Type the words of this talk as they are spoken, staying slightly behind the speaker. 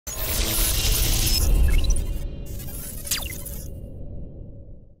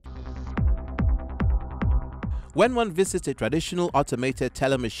When one visits a traditional automated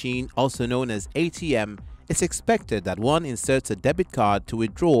teller machine, also known as ATM, it's expected that one inserts a debit card to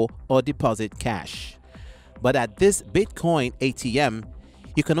withdraw or deposit cash. But at this Bitcoin ATM,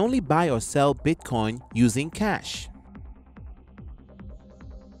 you can only buy or sell Bitcoin using cash.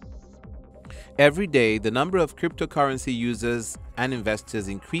 Every day, the number of cryptocurrency users and investors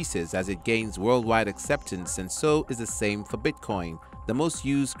increases as it gains worldwide acceptance, and so is the same for Bitcoin, the most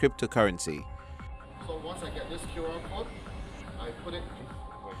used cryptocurrency. So once I get this QR code, I put it.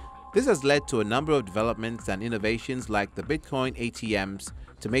 This has led to a number of developments and innovations like the Bitcoin ATMs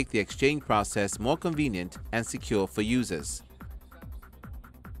to make the exchange process more convenient and secure for users.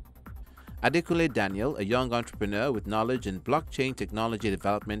 Adekule Daniel, a young entrepreneur with knowledge in blockchain technology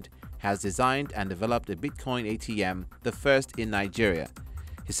development, has designed and developed a Bitcoin ATM, the first in Nigeria.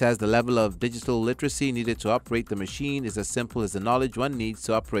 He says the level of digital literacy needed to operate the machine is as simple as the knowledge one needs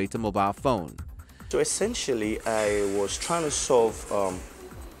to operate a mobile phone. So essentially, I was trying to solve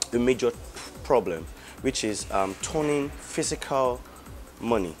a major problem, which is turning physical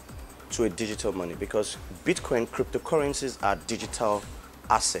money to a digital money, because Bitcoin cryptocurrencies are digital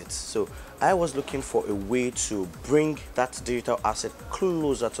assets. So I was looking for a way to bring that digital asset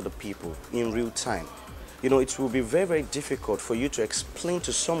closer to the people in real time. You know, it will be very, very difficult for you to explain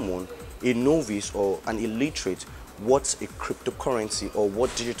to someone, a novice or an illiterate, what a cryptocurrency or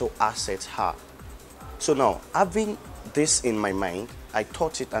what digital assets are. So now, having this in my mind, I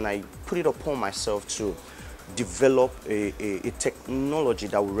thought it and I put it upon myself to develop a technology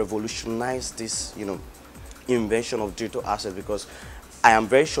that will revolutionize this, invention of digital assets, because I am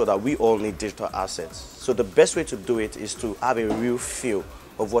very sure that we all need digital assets. So the best way to do it is to have a real feel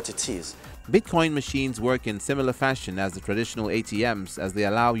of what it is. Bitcoin machines work in similar fashion as the traditional ATMs, as they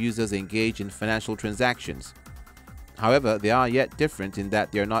allow users to engage in financial transactions. However, they are yet different in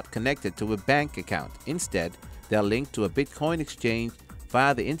that they are not connected to a bank account. Instead, they are linked to a Bitcoin exchange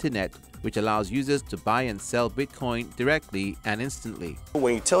via the internet, which allows users to buy and sell Bitcoin directly and instantly.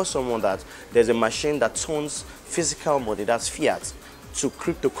 When you tell someone that there's a machine that turns physical money, that's fiat, to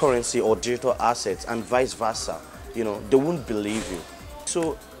cryptocurrency or digital assets and vice versa, they won't believe you.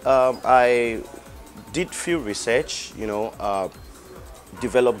 So I did field research,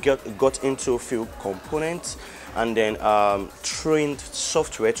 got into few components, and then trained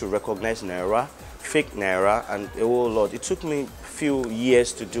software to recognize Naira, fake Naira, and a whole lot. It took me a few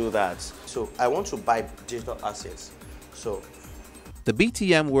years to do that. So I want to buy digital assets. So the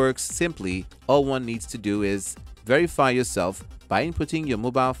BTM works simply. All one needs to do is verify yourself by inputting your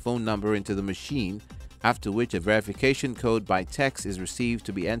mobile phone number into the machine, after which a verification code by text is received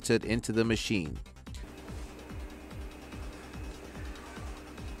to be entered into the machine.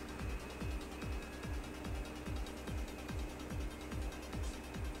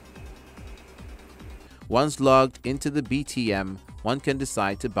 Once logged into the BTM, one can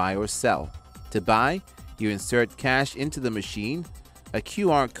decide to buy or sell. To buy, you insert cash into the machine. A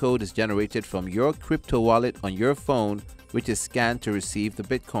QR code is generated from your crypto wallet on your phone, which is scanned to receive the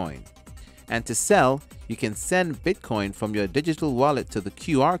Bitcoin. And to sell, you can send Bitcoin from your digital wallet to the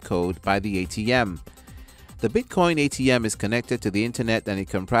QR code by the ATM. The Bitcoin ATM is connected to the internet, and it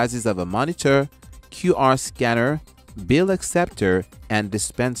comprises of a monitor, QR scanner, bill acceptor, and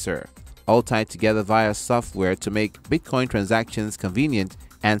dispenser, all tied together via software to make Bitcoin transactions convenient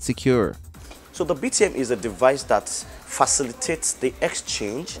and secure. So the BTM is a device that facilitates the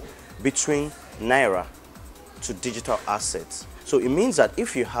exchange between Naira to digital assets. So it means that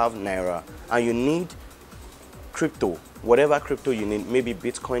if you have Naira and you need crypto, whatever crypto you need, maybe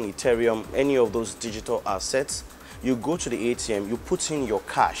Bitcoin, Ethereum, any of those digital assets, you go to the ATM, you put in your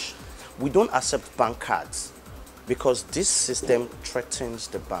cash. We don't accept bank cards because this system threatens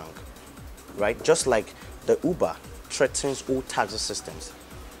the bank, right? Just like the Uber threatens all taxi systems,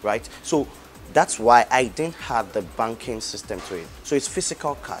 right? So that's why I didn't have the banking system to it. So it's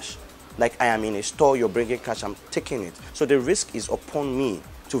physical cash. Like I am in a store, you're bringing cash, I'm taking it. So the risk is upon me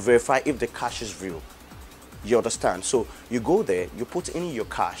to verify if the cash is real. You understand? So you go there, you put in your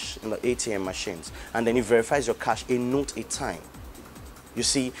cash in the ATM machines, and then it verifies your cash a note a time. You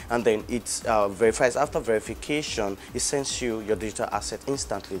see, and then it verifies. After verification, it sends you your digital asset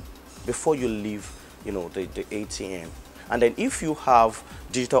instantly before you leave, the ATM. And then if you have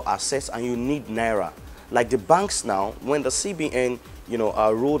digital assets and you need Naira, like the banks now, when the CBN,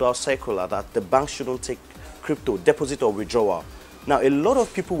 rolled out circular that the banks shouldn't take crypto, deposit or withdrawal. Now, a lot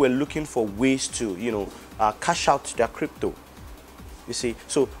of people were looking for ways to, cash out their crypto. You see,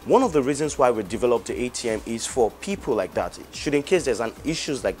 so one of the reasons why we developed the ATM is for people like that, should in case there's an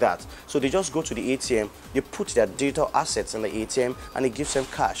issues like that. So they just go to the ATM, they put their digital assets in the ATM, and it gives them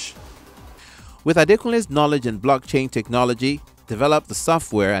cash. With Adekunle's knowledge in blockchain technology, developed the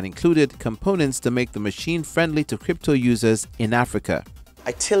software and included components to make the machine friendly to crypto users in Africa.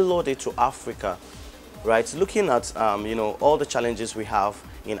 I tailored it to Africa, right? Looking at all the challenges we have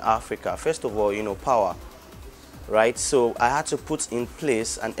in Africa. First of all, power, right? So I had to put in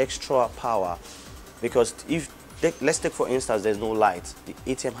place an extra power, because let's take for instance, there's no light, the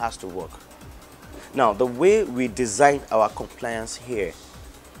ATM has to work. Now, the way we designed our compliance here,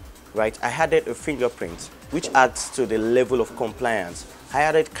 right? I added a fingerprint, which adds to the level of compliance. I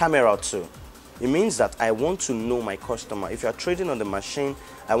added camera too. It means that I want to know my customer. If you are trading on the machine,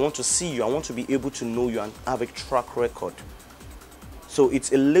 I want to see you. I want to be able to know you and have a track record. So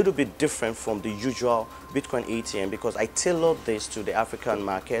it's a little bit different from the usual Bitcoin ATM, because I tailored this to the African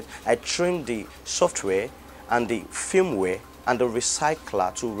market. I trained the software and the firmware and the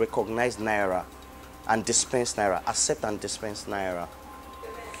recycler to recognize Naira and dispense Naira, accept and dispense Naira.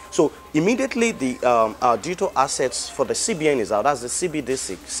 So immediately our digital assets for the CBN is out. That's the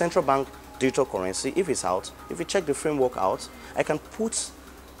CBDC, Central Bank Digital Currency. If it's out, if you check the framework out, I can put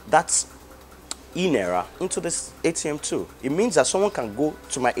that e-Naira into this ATM too. It means that someone can go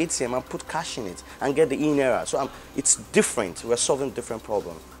to my ATM and put cash in it and get the e-Naira. So it's different. We're solving different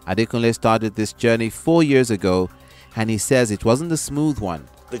problems. Adekunle started this journey 4 years ago, and he says it wasn't a smooth one.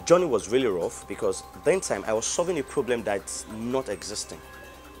 The journey was really rough, because then time I was solving a problem that's not existing.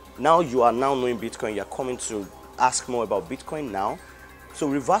 Now you are now knowing Bitcoin, you're coming to ask more about Bitcoin now. So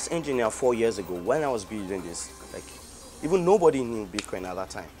reverse engineer 4 years ago, when I was building this, like, even nobody knew Bitcoin at that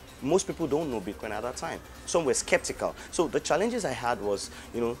time. Most people don't know Bitcoin at that time. Some were skeptical. So the challenges I had was,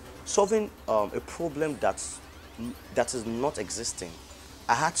 solving a problem that is not existing.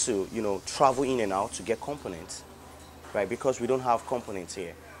 I had to, travel in and out to get components, right? Because we don't have components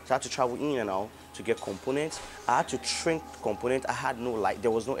here. So I had to travel in and out to get components. I had to shrink components. I had no light.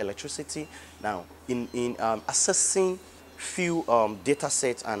 There was no electricity. Now, in assessing few data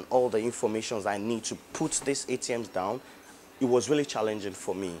sets and all the information I need to put these ATMs down, it was really challenging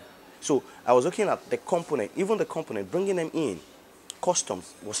for me. So I was looking at the component, even the component, bringing them in,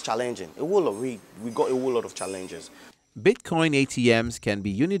 customs was challenging. We got a whole lot of challenges. Bitcoin ATMs can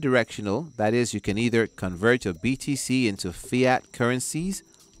be unidirectional. That is, you can either convert your BTC into fiat currencies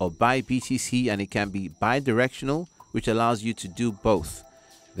or buy BTC, and it can be bidirectional, which allows you to do both.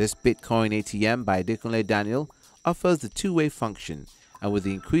 This Bitcoin ATM by Adekunle Daniel offers the two-way function, and with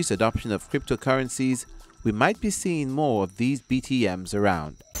the increased adoption of cryptocurrencies, we might be seeing more of these BTMs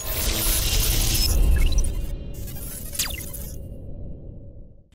around.